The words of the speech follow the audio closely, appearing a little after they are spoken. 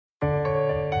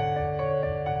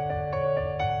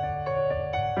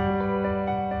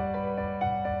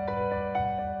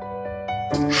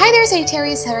Hi there,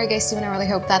 Sagittarius. How are you guys doing? I really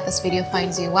hope that this video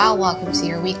finds you well. Welcome to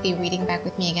your weekly reading. Back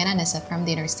with me again, Anisa from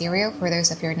the Inner Stereo. For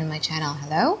those of you who are new to my channel,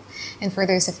 hello. And for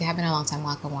those of you who haven't in a long time,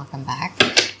 welcome back.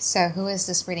 So who is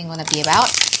this reading going to be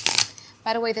about?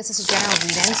 By the way, this is a general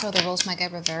reading, so the roles might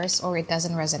get reversed or it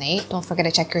doesn't resonate. Don't forget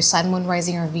to check your sun, moon,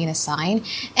 rising, or Venus sign.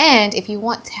 And if you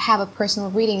want to have a personal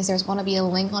reading, there's going to be a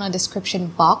link on a description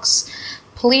box.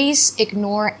 Please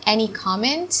ignore any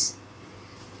comment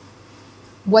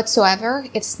whatsoever.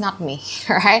 It's not me,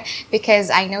 right? Because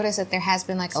I noticed that there has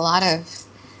been like a lot of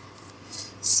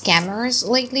scammers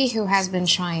lately who has been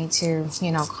trying to,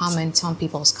 comment on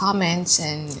people's comments,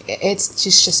 and it's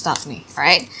just not me,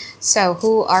 right? So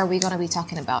who are we going to be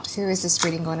talking about? Who is this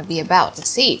reading going to be about? Let's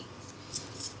see.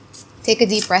 Take a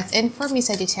deep breath in for me,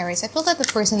 Sagittarius. I feel that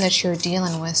the person that you're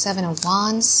dealing with, Seven of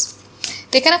Wands,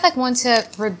 they kind of like want to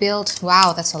rebuild.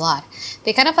 Wow, that's a lot.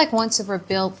 They kind of like want to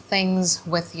rebuild things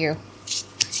with you.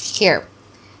 Here,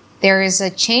 there is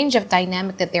a change of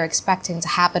dynamic that they're expecting to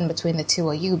happen between the two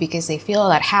of you because they feel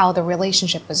that how the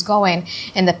relationship was going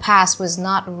in the past was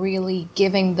not really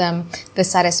giving them the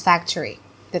satisfaction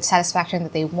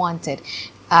that they wanted.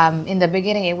 In the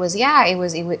beginning, it was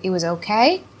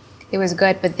okay. It was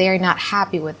good, but they're not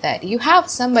happy with that. You have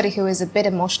somebody who is a bit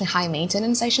emotionally high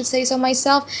maintenance, I should say so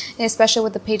myself, and especially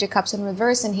with the Page of Cups in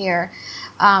reverse in here.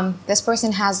 This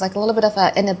person has like a little bit of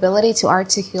an inability to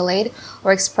articulate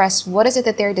or express what is it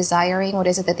that they're desiring, what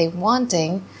is it that they're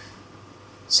wanting.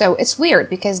 So it's weird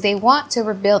because they want to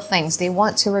rebuild things. They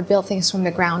want to rebuild things from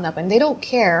the ground up, and they don't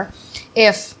care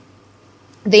if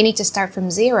they need to start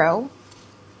from zero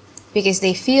because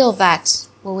they feel that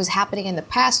what was happening in the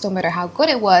past, no matter how good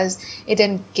it was, it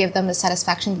didn't give them the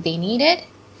satisfaction that they needed.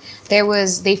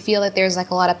 They feel that there's like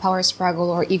a lot of power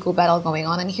struggle or ego battle going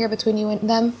on in here between you and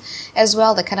them as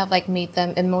well, that kind of like made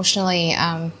them emotionally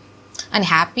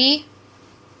unhappy.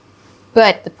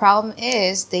 But the problem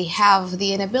is they have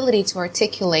the inability to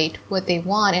articulate what they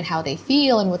want and how they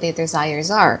feel and what their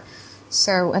desires are.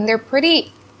 So, and they're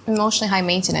pretty emotionally high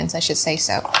maintenance, I should say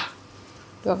so.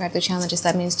 We'll have the challenges.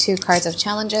 That means 2 cards of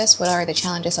challenges. What are the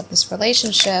challenges of this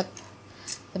relationship?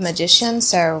 The Magician.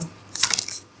 So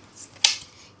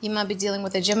you might be dealing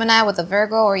with a Gemini, with a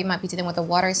Virgo, or you might be dealing with a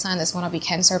water sign. That's going to be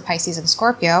Cancer, Pisces, and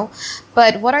Scorpio.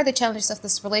 But what are the challenges of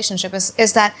this relationship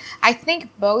is that I think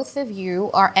both of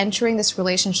you are entering this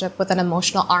relationship with an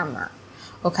emotional armor.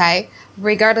 Okay?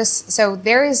 Regardless, so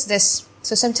there is this.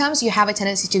 So sometimes you have a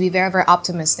tendency to be very, very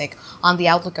optimistic on the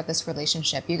outlook of this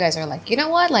relationship. You guys are like, you know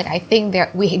what? Like, I think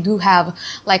that we do have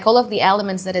like all of the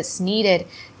elements that is needed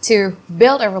to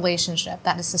build a relationship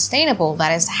that is sustainable,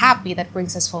 that is happy, that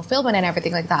brings us fulfillment and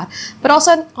everything like that. But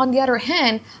also on the other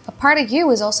hand, a part of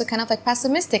you is also kind of like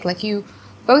pessimistic. Like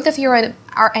both of you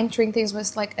are entering things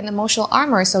with like an emotional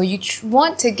armor. So you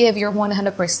want to give your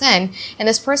 100%, and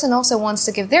this person also wants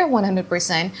to give their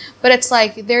 100%. But it's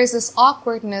like there's this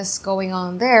awkwardness going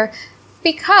on there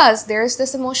because there's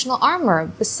this emotional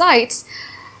armor. Besides,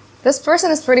 this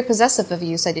person is pretty possessive of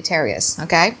you, Sagittarius,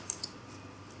 okay?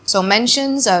 So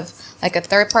mentions of like a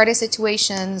third-party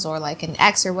situations or like an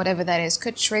ex or whatever that is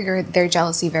could trigger their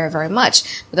jealousy very, very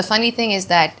much. But the funny thing is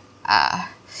that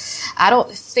I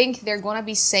don't think they're going to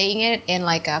be saying it in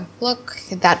like a, look,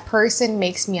 that person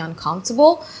makes me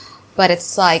uncomfortable. But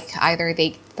it's like either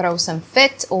they throw some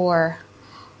fit or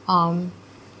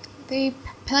they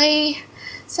play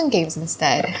some games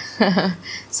instead.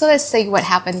 So let's see what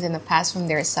happened in the past from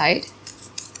their side.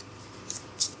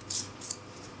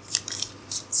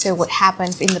 So what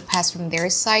happened in the past from their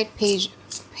side,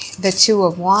 the 2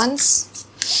 of Wands.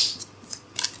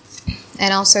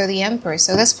 And also the Emperor.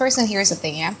 So this person, here's the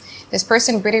thing, yeah? This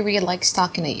person really, really likes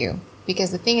talking to you.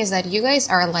 Because the thing is that you guys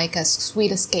are like a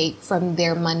sweet escape from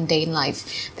their mundane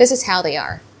life. This is how they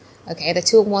are. Okay, the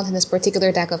 2 of Wands in this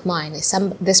particular deck of mine.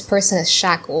 This person is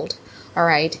shackled.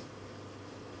 Alright?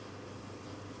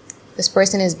 This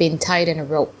person is being tied in a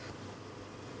rope.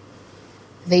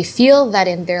 They feel that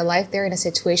in their life they're in a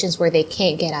situations where they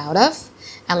can't get out of.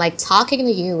 And like talking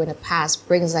to you in the past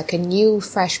brings like a new,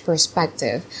 fresh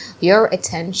perspective. Your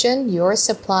attention, your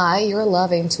supply, your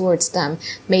loving towards them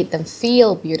made them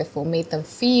feel beautiful, made them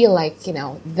feel like,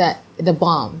 the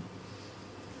bomb.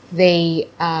 They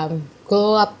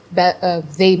glow up,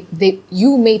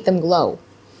 you made them glow.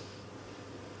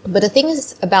 But the thing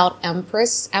is about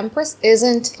Empress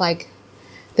isn't like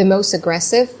the most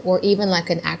aggressive or even like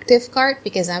an active card,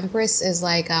 because Empress is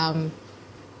like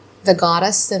the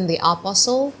Goddess and the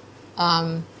Apostle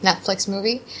Netflix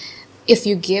movie. If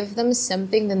you give them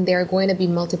something, then they're going to be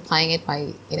multiplying it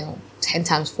by 10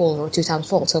 times fold or 2 times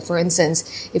fold. So for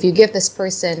instance, if you give this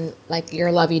person like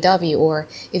your lovey-dovey, or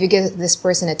if you give this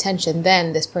person attention,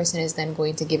 then this person is then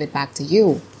going to give it back to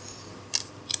you.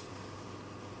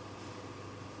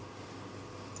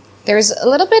 There's a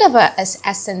little bit of a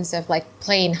essence of like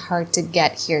playing hard to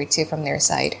get here too from their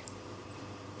side.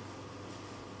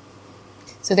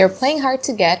 So they're playing hard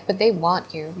to get, but they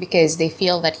want you because they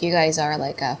feel that you guys are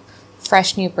like a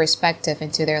fresh new perspective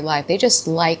into their life. They just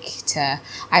like to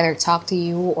either talk to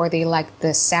you, or they like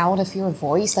the sound of your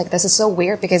voice. Like, this is so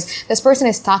weird because this person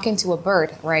is talking to a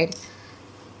bird, right?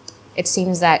 It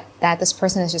seems that this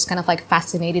person is just kind of like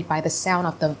fascinated by the sound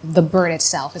of the bird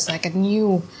itself. It's like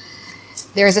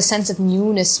there's a sense of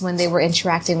newness when they were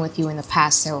interacting with you in the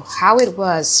past. So how it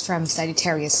was from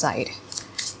Sagittarius side.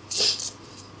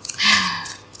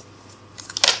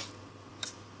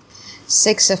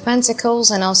 Six of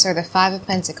Pentacles, and also the Five of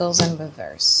Pentacles in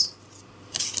reverse.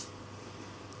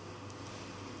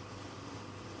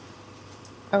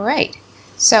 All right.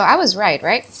 So I was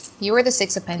right? You were the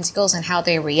Six of Pentacles, and how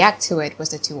they react to it was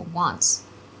the Two of Wands.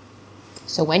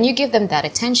 So when you give them that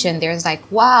attention, there's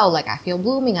like, wow, like I feel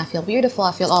blooming, I feel beautiful,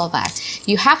 I feel all of that.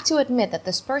 You have to admit that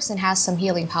this person has some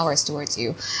healing powers towards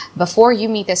you. Before you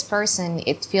meet this person,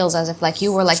 it feels as if like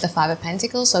you were like the Five of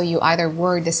Pentacles. So you either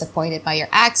were disappointed by your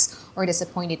ex, or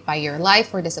disappointed by your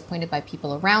life, or disappointed by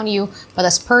people around you. But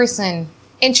this person,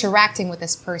 interacting with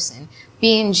this person,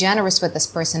 being generous with this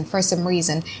person for some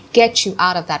reason, gets you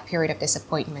out of that period of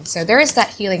disappointment. So there is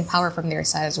that healing power from their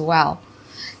side as well.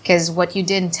 Because what you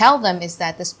didn't tell them is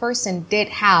that this person did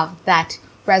have that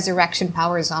resurrection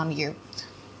powers on you.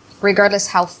 Regardless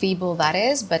how feeble that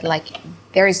is, but like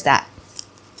there is that.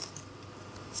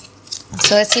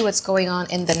 So let's see what's going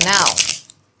on in the now.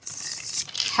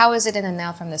 How is it in the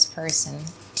now from this person?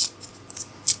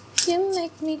 You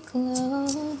make me glow.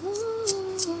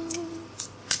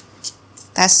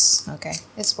 That's okay.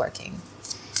 It's working.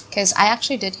 Because I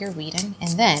actually did your reading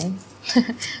and then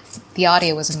the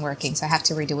audio wasn't working, so I have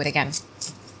to redo it again.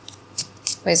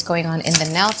 What is going on in the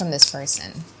now from this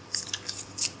person?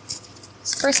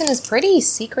 This person is pretty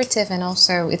secretive, and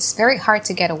also it's very hard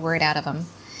to get a word out of them.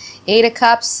 Eight of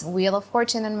Cups, Wheel of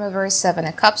Fortune in reverse, Seven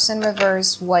of Cups in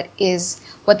reverse. What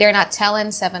they're not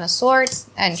telling? Seven of Swords.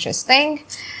 Interesting.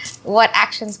 What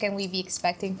actions can we be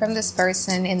expecting from this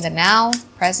person in the now,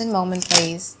 present moment,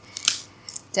 please?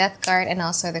 Death card, and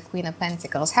also the Queen of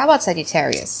Pentacles. How about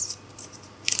Sagittarius?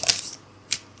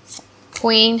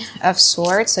 Queen of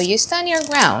Swords. So you stand your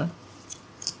ground.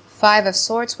 Five of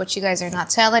Swords. What you guys are not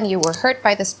telling. You were hurt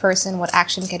by this person. What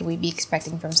action can we be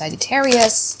expecting from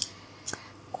Sagittarius?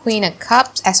 King of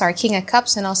Cups,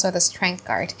 and also the Strength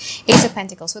card. Ace of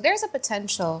Pentacles. So there's a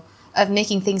potential of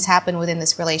making things happen within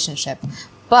this relationship,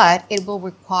 but it will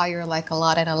require like a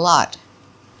lot and a lot.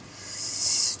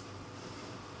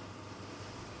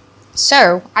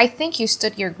 So I think you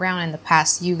stood your ground in the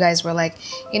past. You guys were like,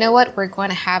 you know what, we're going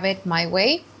to have it my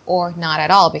way or not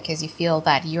at all, because you feel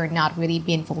that you're not really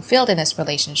being fulfilled in this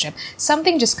relationship.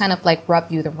 Something just kind of like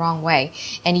rubbed you the wrong way,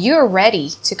 and you're ready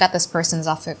to cut this person's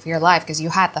off of your life because you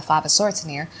had the Five of Swords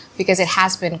in here, because it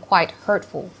has been quite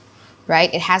hurtful,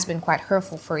 right? It has been quite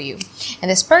hurtful for you. And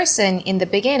this person in the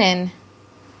beginning,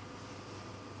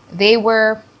 they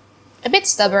were a bit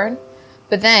stubborn,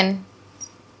 but then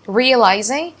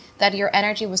realizing that your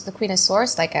energy was the Queen of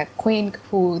Swords, like a queen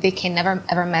who they can never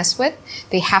ever mess with.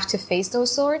 They have to face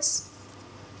those swords.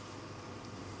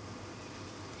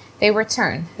 They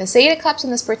return. The Eight of Cups in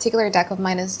this particular deck of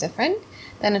mine is different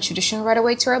than a traditional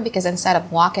Rider-Waite Tarot, because instead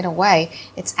of walking away,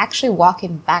 it's actually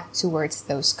walking back towards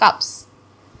those cups.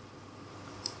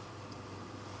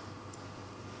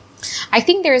 I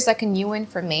think there's like a new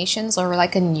information or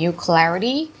like a new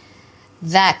clarity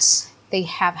that they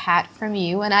have had from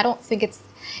you, and I don't think it's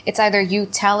either you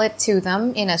tell it to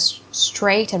them in a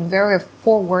straight and very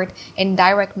forward and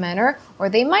direct manner, or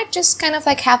they might just kind of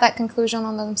like have that conclusion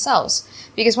on themselves.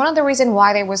 Because one of the reasons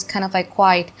why they was kind of like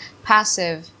quite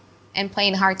passive and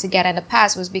playing hard to get in the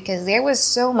past was because there was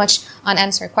so much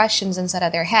unanswered questions inside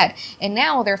of their head, and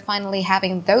now they're finally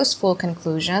having those full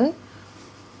conclusion.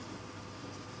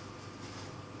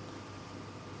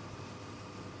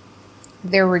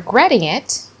 They're regretting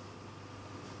it.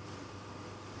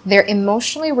 They're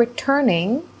emotionally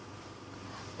returning,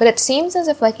 but it seems as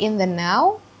if like in the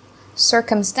now,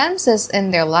 circumstances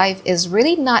in their life is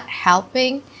really not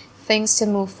helping things to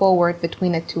move forward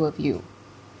between the two of you.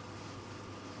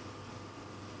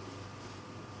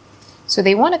 So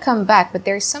they want to come back, but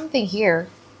there's something here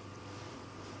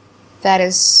that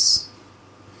it's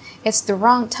the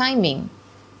wrong timing.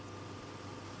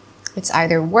 It's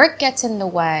either work gets in the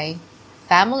way,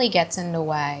 family gets in the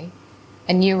way,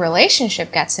 a new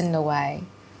relationship gets in the way.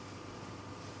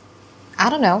 I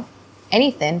don't know,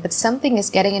 anything, but something is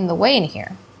getting in the way in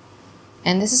here.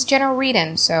 And this is general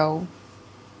reading, so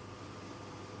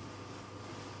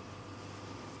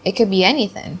it could be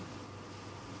anything.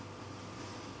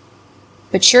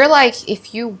 But you're like,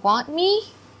 if you want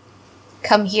me,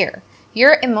 come here.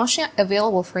 You're emotionally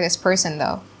available for this person,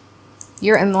 though.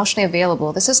 You're emotionally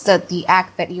available. This is the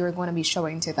act that you're going to be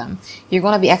showing to them. You're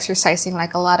going to be exercising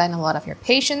like a lot of your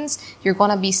patience. You're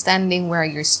going to be standing where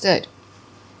you stood.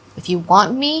 If you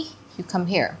want me, you come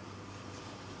here.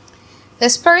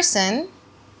 This person,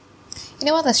 you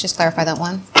know what? Let's just clarify that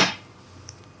one.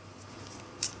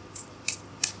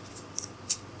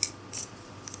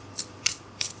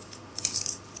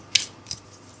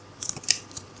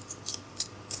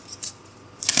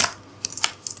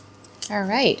 All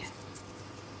right.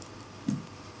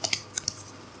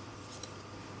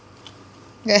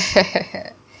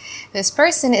 This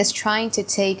person is trying to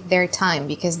take their time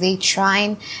because they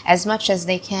trying as much as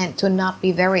they can to not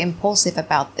be very impulsive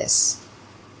about this.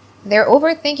 They're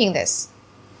overthinking this.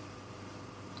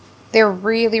 They're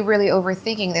really, really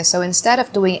overthinking this. So instead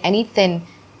of doing anything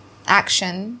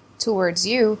action towards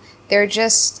you, they're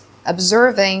just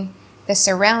observing the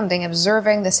surrounding,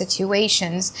 observing the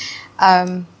situations.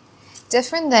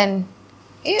 Different than,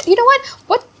 you know what?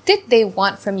 What did they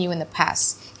want from you in the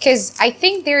past? Because I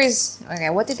think there is, okay,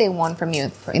 what did they want from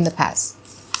you in the past?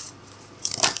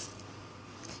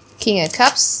 King of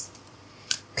Cups,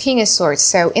 King of Swords.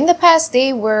 So in the past,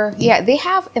 they were, yeah, they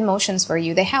have emotions for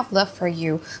you. They have love for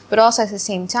you. But also at the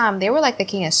same time, they were like the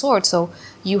King of Swords. So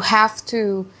you have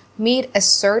to meet a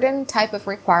certain type of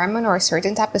requirement or a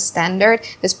certain type of standard.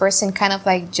 This person kind of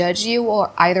like judge you,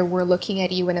 or either we're looking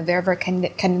at you in a very, very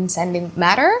condescending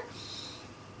manner.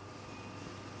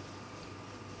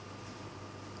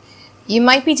 You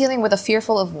might be dealing with a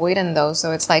fearful avoidant though.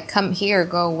 So it's like, come here,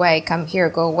 go away, come here,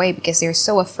 go away, because they're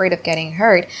so afraid of getting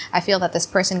hurt. I feel that this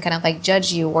person kind of like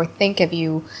judge you or think of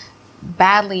you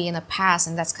badly in the past.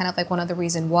 And that's kind of like one of the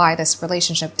reasons why this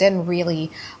relationship didn't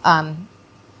really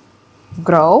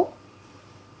grow.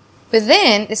 But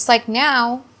then it's like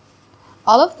now,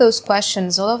 all of those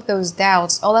questions, all of those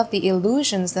doubts, all of the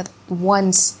illusions that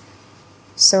once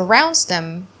surrounds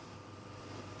them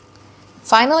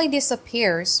finally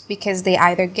disappears because they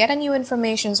either get a new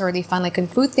information or they finally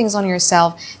conclude things on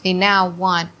yourself. They now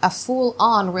want a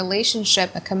full-on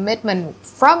relationship, a commitment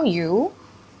from you.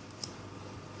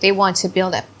 They want to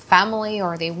build a family,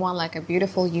 or they want like a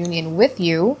beautiful union with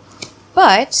you,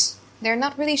 but they're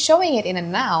not really showing it in a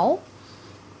now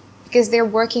because they're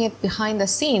working it behind the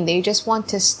scene. They just want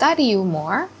to study you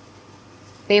more.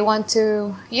 They want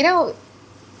to, you know,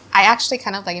 I actually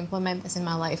kind of like implement this in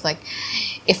my life. Like,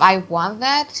 if I want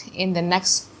that in the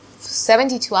next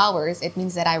 72 hours, it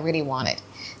means that I really want it.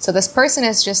 So this person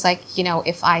is just like, you know,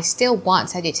 if I still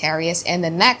want Sagittarius in the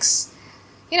next,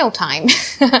 you know, time,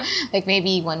 like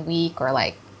maybe 1 week or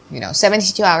like, you know,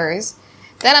 72 hours,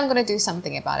 then I'm going to do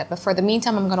something about it. But for the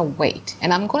meantime, I'm going to wait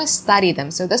and I'm going to study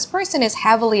them. So this person is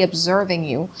heavily observing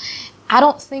you. I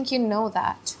don't think you know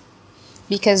that.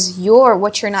 Because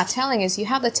what you're not telling is you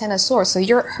have the Ten of Swords. So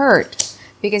you're hurt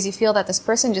because you feel that this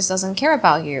person just doesn't care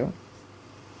about you.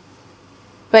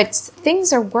 But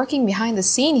things are working behind the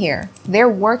scene here. They're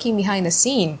working behind the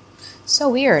scene. So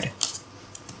weird.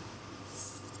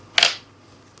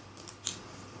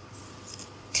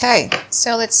 Okay,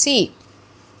 so let's see.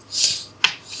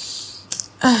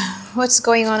 What's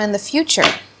going on in the future?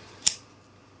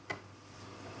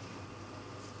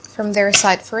 From their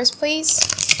side first, please.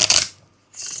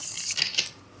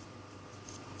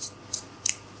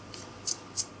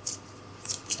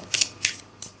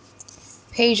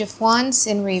 Page of Wands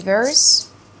in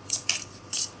reverse.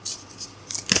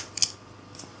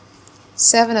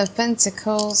 Seven of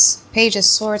Pentacles. Page of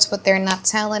Swords, what they're not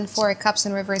telling. Four of Cups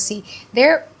in reverse. See,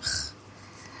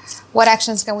 what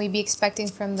actions can we be expecting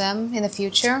from them in the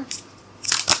future?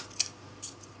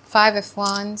 Five of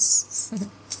Wands.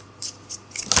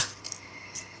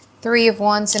 Three of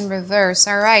Wands in reverse.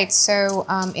 All right, so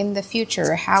in the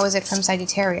future, how is it from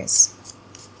Sagittarius?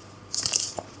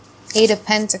 Eight of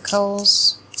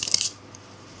Pentacles.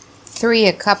 Three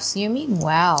of Cups. You mean,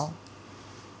 wow.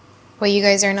 What you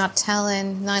guys are not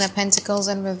telling. Nine of Pentacles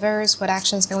in reverse. What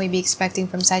actions can we be expecting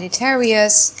from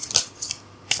Sagittarius?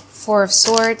 Four of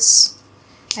Swords.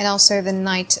 And also the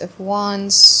Knight of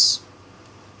Wands.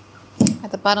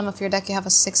 At the bottom of your deck, you have a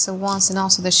Six of Wands and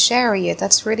also the Chariot.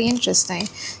 That's really interesting.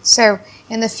 So,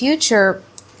 in the future,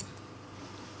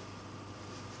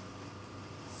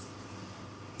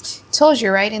 told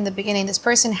you, right, in the beginning, this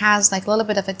person has like a little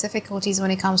bit of a difficulties when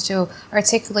it comes to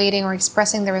articulating or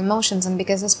expressing their emotions. And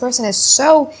because this person is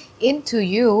so into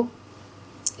you,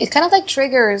 it kind of like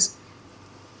triggers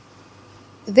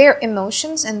their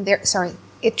emotions and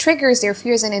it triggers their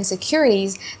fears and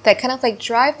insecurities that kind of like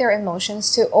drive their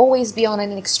emotions to always be on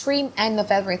an extreme end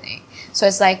of everything. So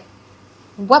it's like,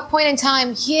 what point in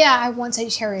time, yeah, I want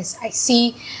Sagittarius. I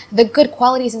see the good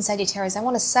qualities in Sagittarius. I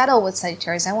want to settle with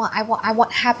Sagittarius. I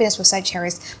want happiness with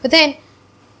Sagittarius. But then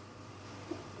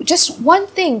just one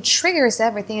thing triggers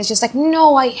everything. It's just like,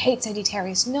 no, I hate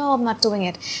Sagittarius. No, I'm not doing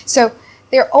it. So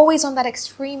they're always on that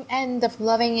extreme end of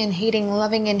loving and hating,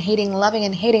 loving and hating, loving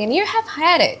and hating. And you have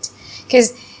had it.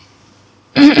 Because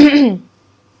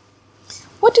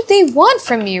what do they want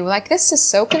from you? Like, this is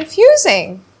so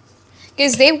confusing.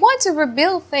 Because they want to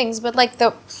rebuild things, but like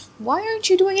why aren't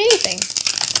you doing anything?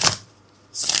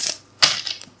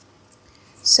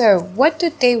 So, what do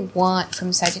they want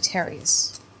from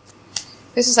Sagittarius?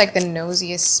 This is like the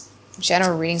nosiest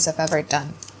general readings I've ever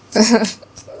done.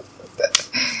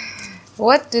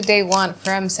 What do they want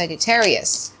from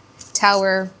Sagittarius?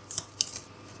 Tower,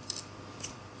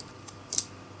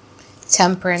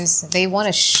 Temperance. They want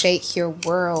to shake your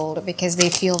world because they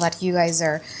feel that you guys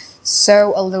are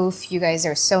so aloof, you guys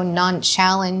are so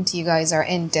nonchalant, you guys are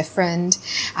indifferent.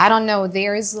 I don't know,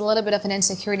 there is a little bit of an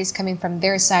insecurities coming from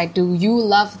their side. Do you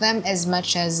love them as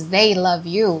much as they love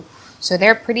you? So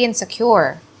they're pretty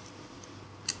insecure.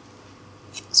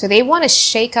 So they want to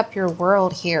shake up your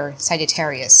world here,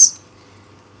 Sagittarius.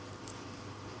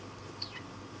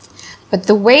 But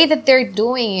the way that they're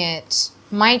doing it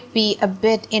might be a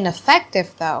bit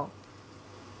ineffective though.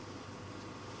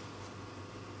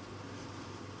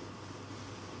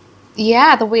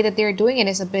 Yeah, the way that they're doing it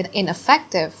is a bit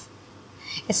ineffective.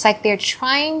 It's like they're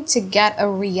trying to get a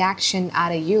reaction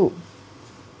out of you.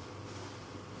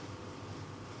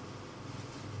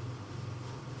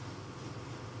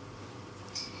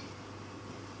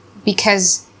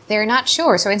 Because they're not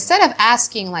sure. So instead of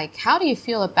asking like, how do you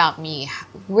feel about me?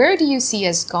 Where do you see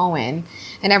us going?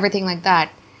 And everything like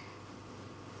that.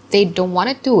 They don't want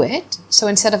to do it. So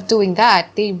instead of doing that,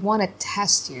 they want to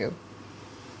test you.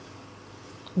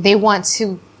 They want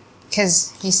to,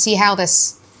 because you see how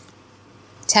this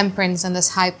Temperance and this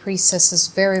High Priestess is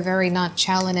very, very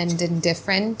nonchalant and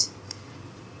indifferent,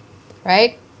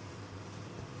 right?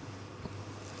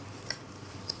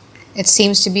 It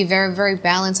seems to be very, very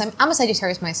balanced. I'm a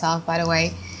Sagittarius myself, by the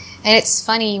way. And it's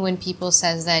funny when people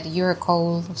says that you're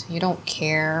cold, you don't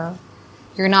care,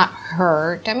 you're not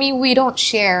hurt. I mean, we don't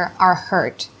share our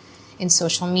hurt in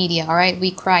social media, all right?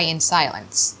 We cry in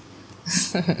silence.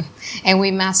 And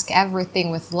we mask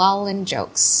everything with lol and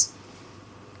jokes.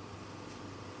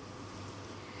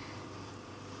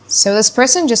 So this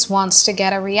person just wants to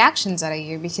get a reactions out of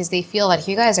you because they feel that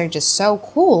you guys are just so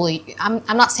cool.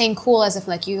 I'm not saying cool as if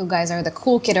like you guys are the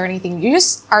cool kid or anything. You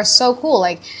just are so cool.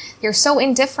 Like, you're so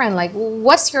indifferent. Like,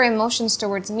 what's your emotions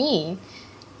towards me?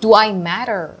 Do I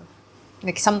matter?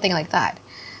 Like something like that.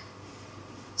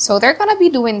 So they're gonna be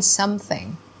doing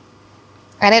something.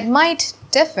 And it might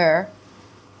differ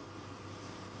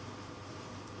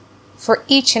for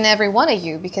each and every one of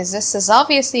you, because this is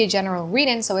obviously a general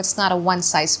reading, so it's not a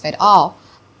one-size-fits-all,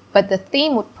 but the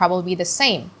theme would probably be the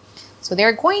same. So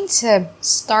they're going to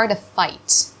start a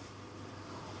fight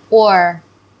or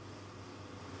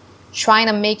trying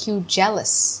to make you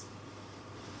jealous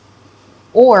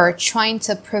or trying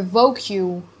to provoke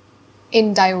you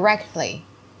indirectly.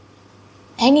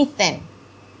 Anything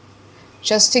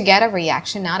just to get a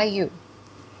reaction out of you.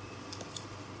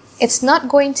 It's not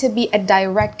going to be a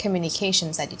direct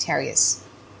communication, Sagittarius.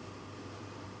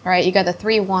 All right, you got the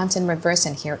 3 wands in reverse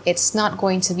in here. It's not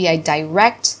going to be a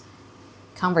direct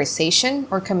conversation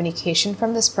or communication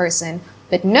from this person,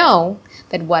 but know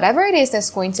that whatever it is that's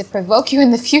going to provoke you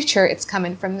in the future, it's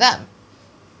coming from them.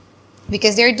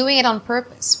 Because they're doing it on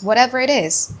purpose. Whatever it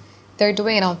is, they're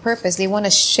doing it on purpose. They want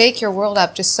to shake your world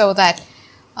up just so that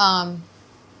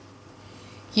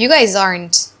you guys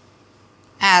aren't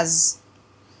as...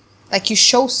 like, you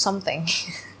show something.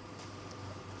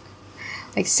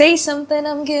 Like, say something,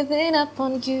 I'm giving up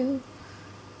on you.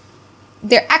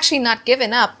 They're actually not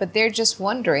giving up, but they're just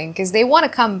wondering because they want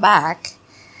to come back.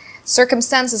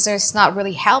 Circumstances are not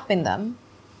really helping them.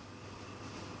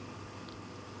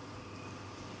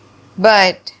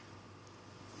 But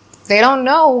they don't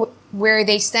know where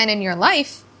they stand in your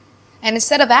life. And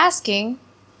instead of asking,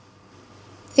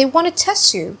 they want to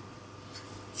test you.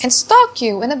 And stalk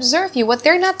you and observe you. What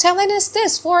they're not telling us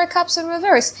this, 4 of Cups in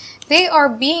reverse. They are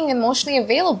being emotionally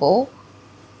available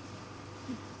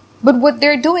But what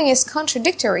they're doing is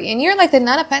contradictory. And you're like the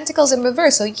Nine of Pentacles in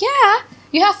reverse. So yeah,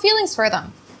 you have feelings for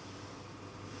them.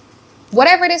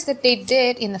 Whatever it is that they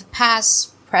did in the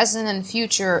past, present, and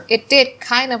future, it did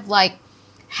kind of like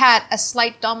had a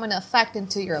slight domino effect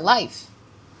into your life.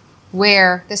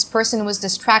 Where this person was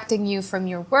distracting you from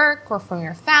your work or from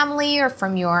your family or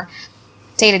from your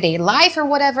day-to-day life or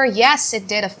whatever. Yes, it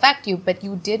did affect you, but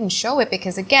you didn't show it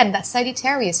because, again, that's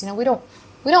Sagittarius. You know,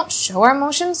 we don't show our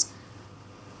emotions.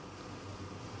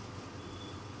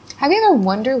 Have you ever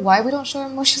wondered why we don't show our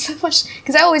emotions that much?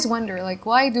 Because I always wonder, like,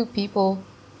 why do people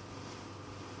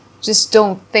just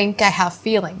don't think I have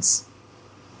feelings?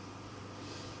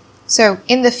 So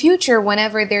in the future,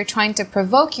 whenever they're trying to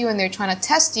provoke you and they're trying to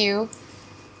test you,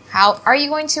 how are you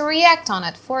going to react on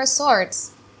it? Four of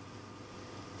Swords.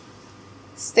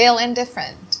 Still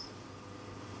indifferent.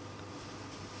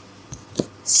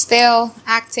 Still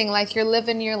acting like you're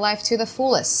living your life to the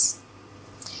fullest.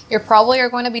 You probably are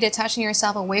going to be detaching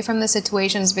yourself away from the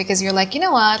situations because you're like, you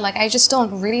know what? Like, I just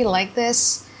don't really like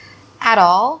this at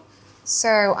all.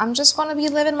 So I'm just going to be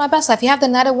living my best life. You have the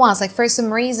Knight of Wands. Like, for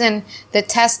some reason, the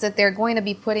test that they're going to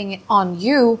be putting on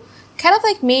you kind of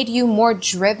like made you more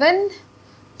driven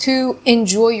to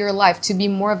enjoy your life, to be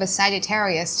more of a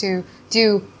Sagittarius, to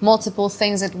do multiple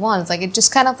things at once. Like, it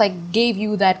just kind of like gave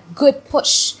you that good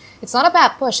push. It's not a bad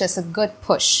push, it's a good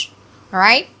push. All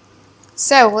right?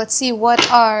 So let's see,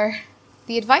 what are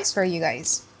the advice for you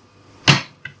guys?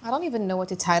 I don't even know what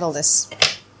to title this.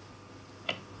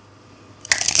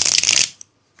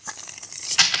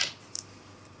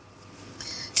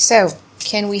 So,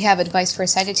 can we have advice for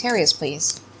Sagittarius,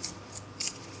 please?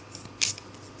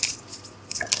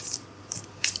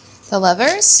 The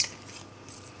Lovers.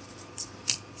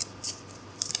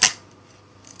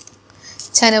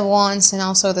 Ten of Wands and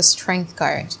also the Strength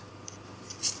card.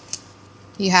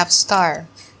 You have Star.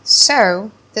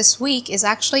 So, this week is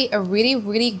actually a really,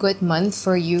 really good month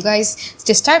for you guys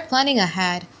to start planning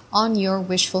ahead on your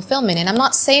wish fulfillment. And I'm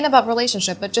not saying about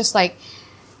relationship, but just like,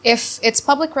 if it's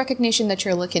public recognition that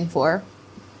you're looking for,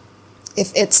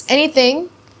 if it's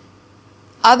anything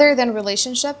other than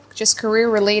relationship, just career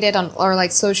related or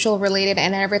like social related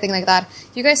and everything like that,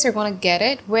 you guys are going to get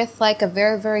it with like a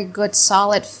very, very good,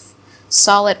 solid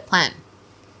plan.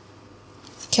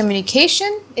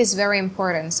 Communication is very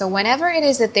important. So whenever it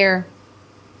is that they're,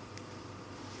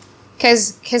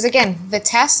 because again, the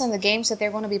tests and the games that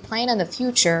they're going to be playing in the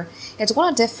future, it's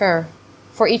going to differ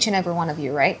for each and every one of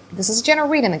you, right? This is a general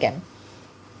reading again.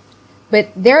 But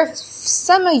there are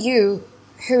some of you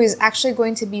who is actually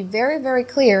going to be very, very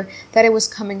clear that it was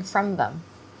coming from them.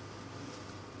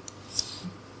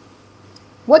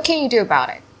 What can you do about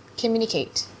it?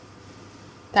 Communicate.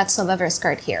 That's the Lover's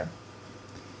card here.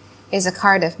 Is a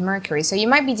card of Mercury. So you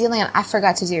might be dealing, I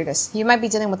forgot to do this. You might be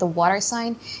dealing with a water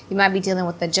sign. You might be dealing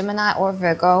with a Gemini or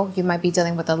Virgo. You might be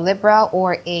dealing with a Libra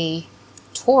or a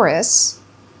Taurus.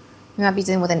 You might be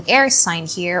dealing with an air sign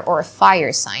here or a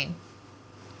fire sign.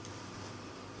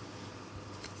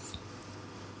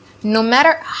 No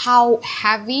matter how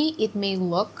heavy it may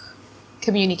look,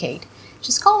 communicate.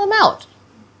 Just call them out.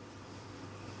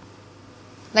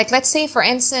 Like, let's say, for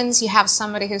instance, you have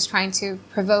somebody who's trying to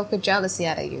provoke a jealousy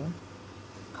out of you.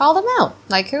 Call them out.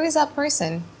 Like, who is that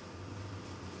person?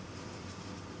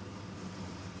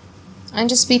 And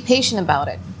just be patient about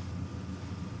it.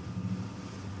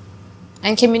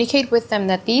 And communicate with them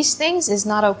that these things is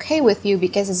not okay with you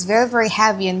because it's very, very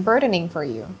heavy and burdening for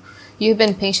you. You've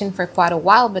been patient for quite a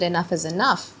while, but enough is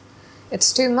enough.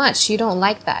 It's too much. You don't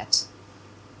like that.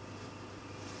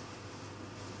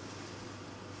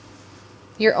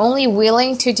 You're only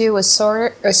willing to do a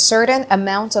certain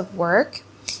amount of work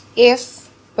if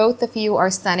both of you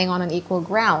are standing on an equal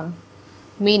ground.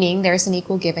 Meaning there's an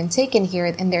equal give and take in here,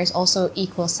 and there's also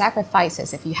equal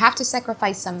sacrifices. If you have to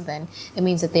sacrifice something, it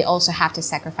means that they also have to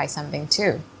sacrifice something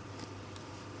too.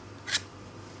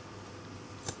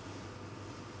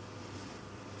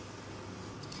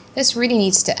 This really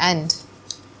needs to end.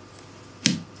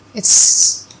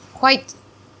 It's quite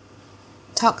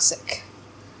toxic.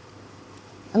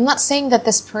 I'm not saying that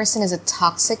this person is a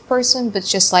toxic person, but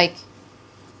just like,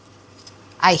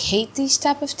 I hate these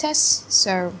type of tests.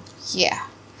 So yeah.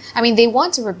 I mean, they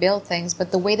want to rebuild things,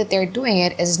 but the way that they're doing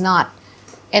it is not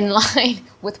in line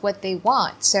with what they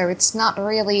want. So it's not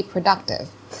really productive.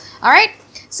 All right.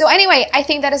 So anyway, I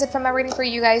think that is it for my reading for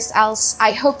you guys.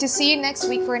 I hope to see you next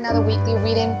week for another weekly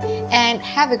reading, and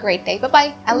have a great day.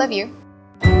 Bye-bye. I love you.